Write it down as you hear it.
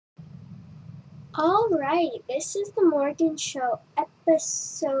Alright, this is the Morgan Show,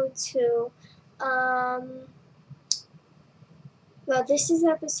 episode 2. Well, this is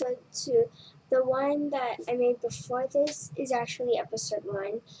episode 2. The one that I made before this is actually episode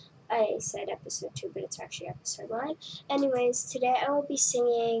 1. I said episode 2, but it's actually episode 1. Anyways, today I will be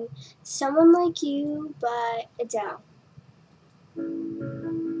singing Someone Like You by Adele.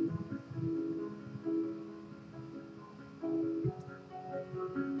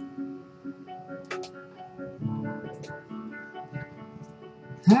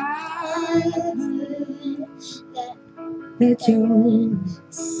 I've heard that you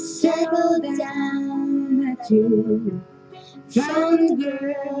settled down, that you found a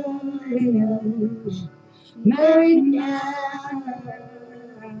girl and you're married now.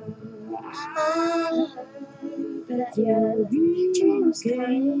 I heard that your dreams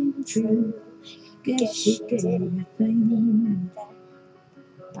came true. Guess you gave everything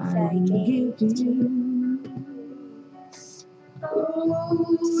that I gave to you.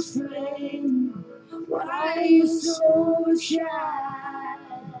 Oh, friend, why are you so shy?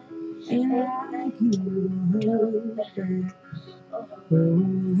 And like you that hide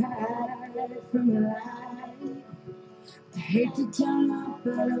from the light. I hate to turn up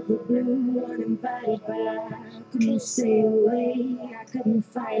out of the blue uninvited, but I couldn't stay away. I couldn't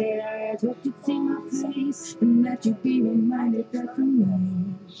fight it. I hoped you'd see my face and that you'd be reminded that for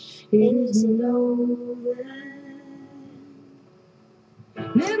me it isn't over.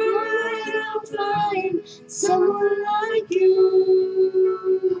 Never mind, I'll find someone like you.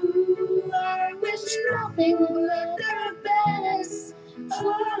 I wish nothing but the best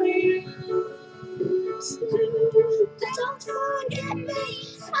for you. Don't forget me,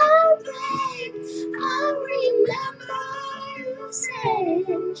 I'll beg, I'll remember you said.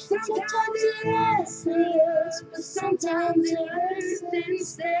 Sometimes it lasts for years, but sometimes it hurts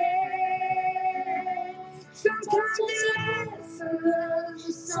instead. Sometimes it lasts for us,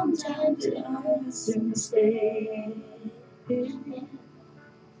 sometimes it hurts instead.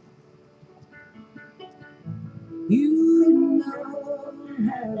 You know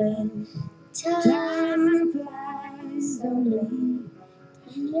how time flies only.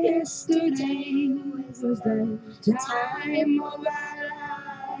 Yesterday was the time of our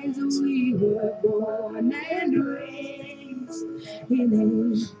lives. We were born and raised in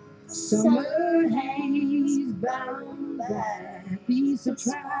a summer haze, bound by the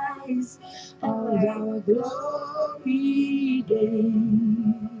surprise of our glory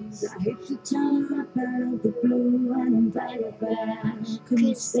days. I hate to turn up out of the blue uninvited, but I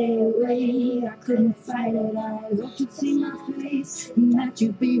couldn't stay away. I couldn't fight it. I hoped you'd see my face and that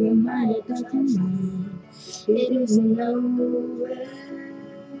you'd be reminded that for me it isn't over.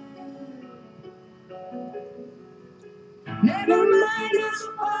 Never mind, I'll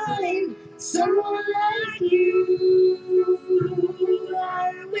find someone like you.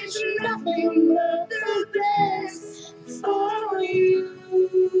 I wish nothing but the best for you.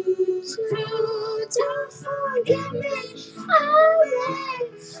 So don't forget me,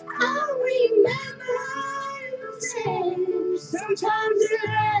 I'll remember you said. Sometimes it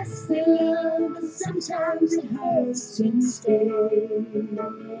lasts in love, but sometimes it hurts instead.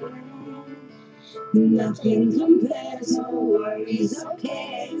 Nothing compares, no worries or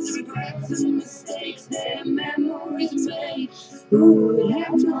cares, regrets and mistakes, their memories made. Who would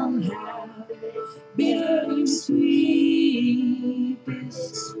have known how bitter and sweet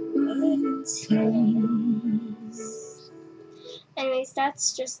this would taste? Anyways, I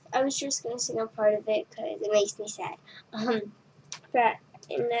was just gonna sing a part of it because it makes me sad. But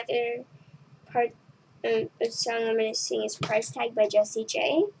another part of the song I'm gonna sing is Price Tag by Jessie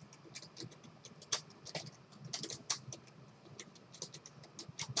J.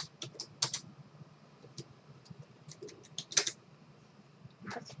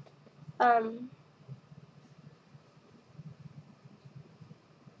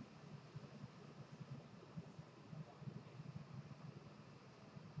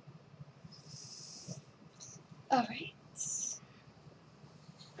 Alright.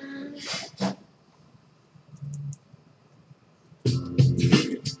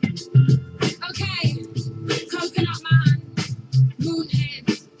 Okay, Coconut Man, Moonhead,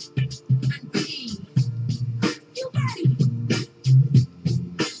 and P. You ready?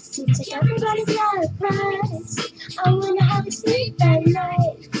 Seems like everybody's got a price. I wanna have a sleep at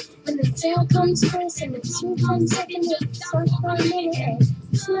night. When the tail comes first and the two comes second, just talk for a minute and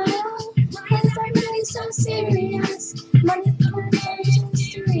smile. Why is everybody so serious? Money is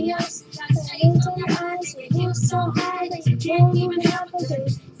mysterious. The hands on your eyes, you look so high that you can't even have a good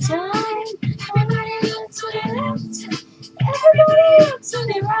time. Everybody looks to their left, everybody looks to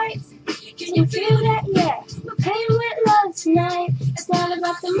their right. Can you feel that? Yeah. We're paying with love tonight. It's not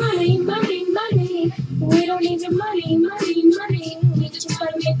about the money, money, money. We don't need your money, money, money. We just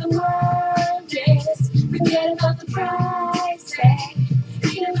wanna make the world dance. Forget about the price tag.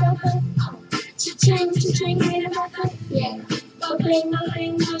 Forget about the cha-ching, cha-ching. Forget about the, yeah. Bubbling,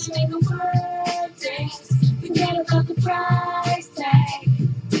 bubbling, just make the world dance. Forget about the price tag.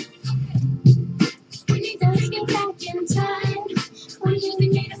 We need to get back in time. We usually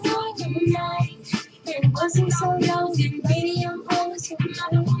made a song every night. It wasn't so long, lady, I'm always here. I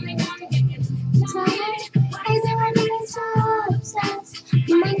don't only want to get tired. I know I'm getting so obsessed.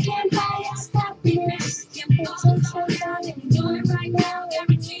 Money can't buy us happiness. It's so long and doing it right now.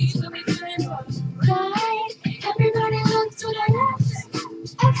 Everything's gonna be feeling right. Everybody looks to the left.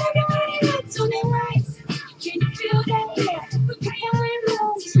 Everybody looks to the right. Can you feel that? Yeah. We're paying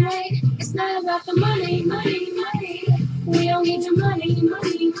low tonight. It's not about the money, money, money. We don't need your money,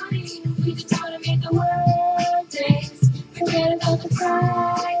 money, money. We just wanna make the world dance. Forget about the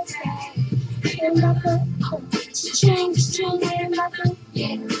price tag. Forget about the change, forget about the,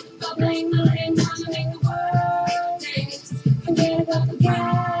 yeah. Bubbling, bubbling, just make the world dance. Forget about the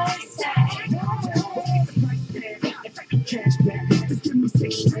price tag. Cash back, just give me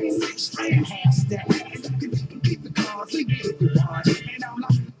 6 strings and half stack. Keep the cars, leave it the one. And I'm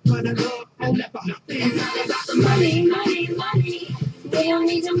not gonna go, oh, never. It's not about the money, money, money. We don't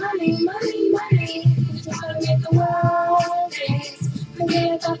need your money, money, money. We just wanna make the world dance.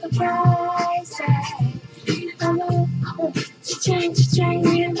 Forget about the price tag. Change,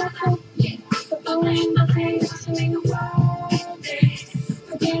 forget about the, yeah. The just make the world dance.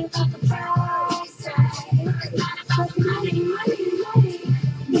 Forget about the price tag. It's not about the money, money, money.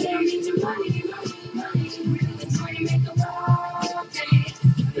 We don't need your money, money, money. We just wanna make the world dance.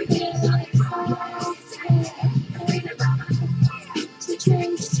 Forget about the price tag. Forget about the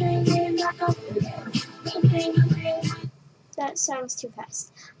change, that song's too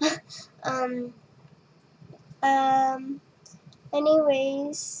fast. um,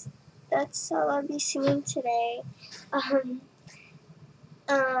 Anyways, that's all I'll be singing today.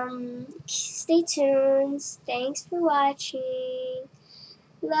 Stay tuned. Thanks for watching.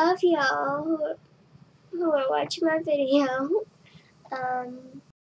 Love y'all who are watching my video.